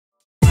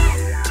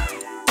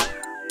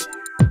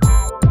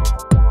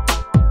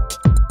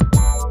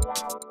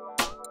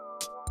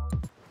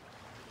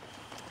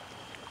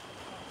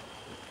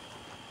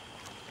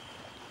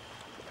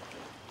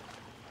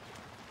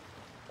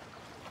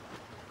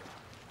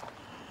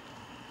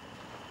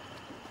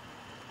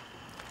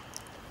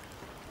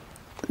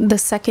The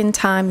second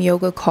time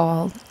yoga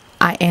called,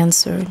 I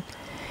answered.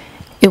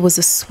 It was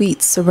a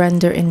sweet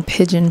surrender in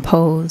pigeon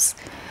pose,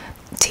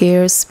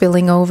 tears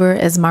spilling over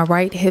as my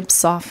right hip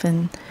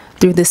softened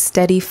through the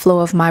steady flow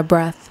of my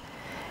breath.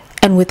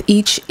 And with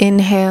each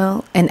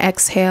inhale and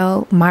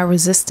exhale, my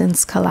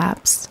resistance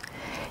collapsed.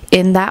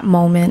 In that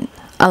moment,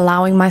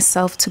 allowing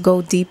myself to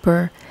go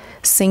deeper,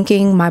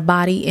 sinking my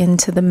body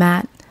into the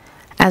mat,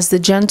 as the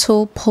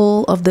gentle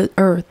pull of the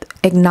earth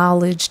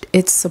acknowledged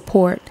its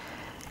support,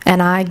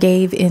 and I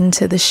gave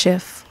into the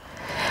shift.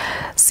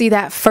 See,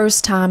 that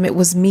first time it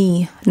was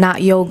me,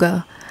 not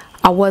yoga.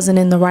 I wasn't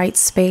in the right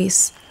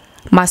space.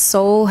 My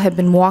soul had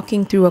been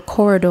walking through a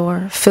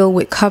corridor filled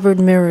with covered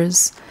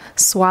mirrors,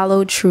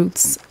 swallowed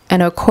truths,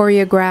 and a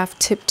choreographed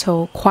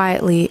tiptoe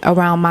quietly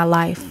around my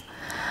life.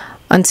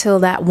 Until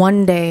that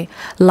one day,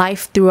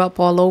 life threw up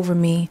all over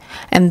me,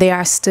 and there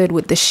I stood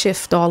with the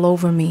shift all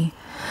over me.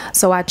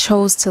 So I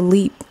chose to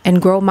leap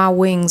and grow my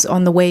wings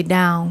on the way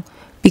down,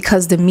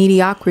 because the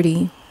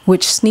mediocrity,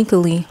 which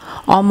sneakily,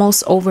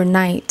 almost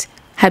overnight,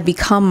 had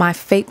become my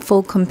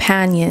fateful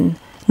companion,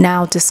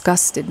 now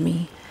disgusted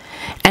me.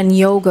 And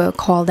yoga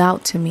called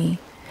out to me.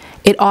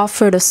 It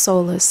offered a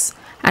solace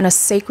and a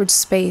sacred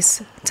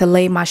space to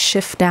lay my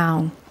shift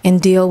down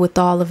and deal with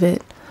all of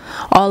it,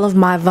 all of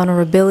my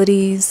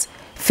vulnerabilities,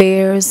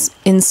 fears,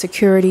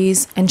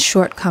 insecurities, and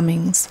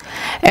shortcomings.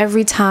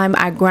 Every time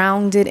I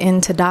grounded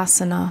into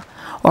Tadasana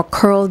or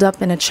curled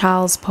up in a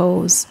child's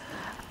pose,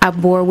 I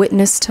bore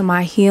witness to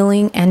my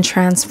healing and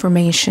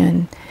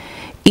transformation.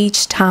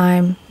 Each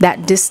time,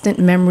 that distant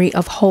memory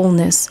of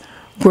wholeness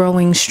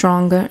growing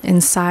stronger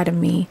inside of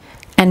me,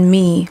 and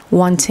me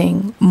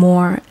wanting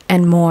more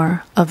and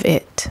more of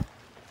it.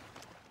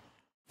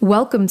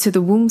 Welcome to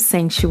the Womb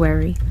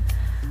Sanctuary,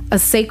 a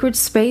sacred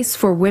space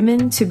for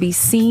women to be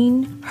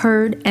seen,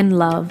 heard, and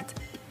loved.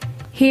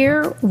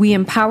 Here, we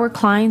empower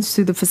clients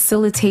through the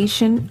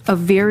facilitation of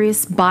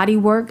various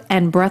bodywork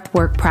and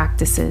breathwork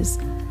practices,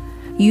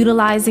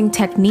 utilizing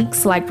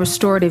techniques like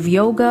restorative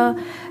yoga,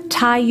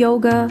 Thai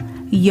yoga,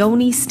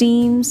 yoni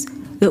steams,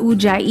 the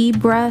Ujjayi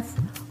breath,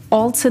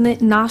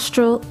 alternate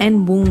nostril,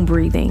 and womb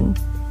breathing.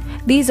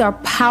 These are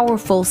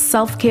powerful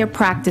self-care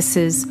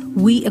practices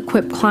we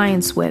equip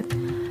clients with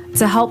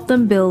to help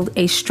them build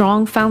a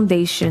strong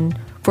foundation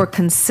for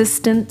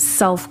consistent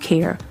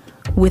self-care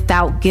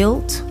without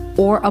guilt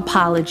or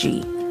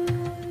apology.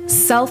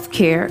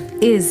 Self-care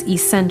is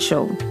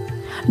essential.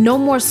 No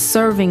more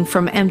serving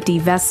from empty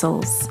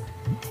vessels.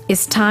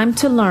 It's time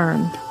to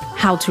learn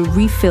how to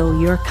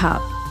refill your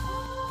cup.